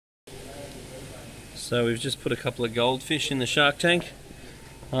So we've just put a couple of goldfish in the shark tank.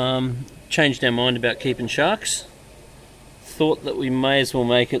 Changed our mind about keeping sharks. Thought that we may as well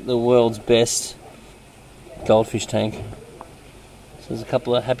make it the world's best goldfish tank. So there's a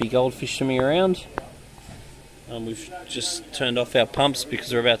couple of happy goldfish swimming around. We've just turned off our pumps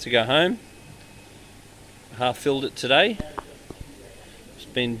because we're about to go home. Half filled it today.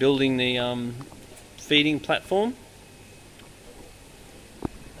 Just been building the feeding platform.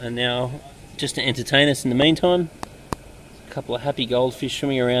 And now, just to entertain us in the meantime, a couple of happy goldfish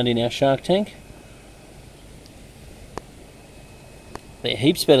swimming around in our shark tank. They're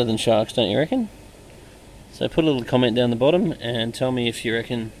heaps better than sharks, don't you reckon? So put a little comment down the bottom and tell me if you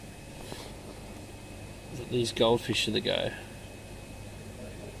reckon that these goldfish are the go.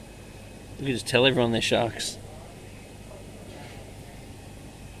 You can just tell everyone they're sharks.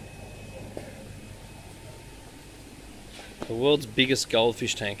 The world's biggest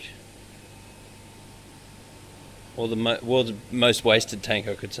goldfish tank. Or the world's most wasted tank,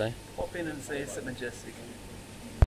 I could say. Pop in and see us at Majestic.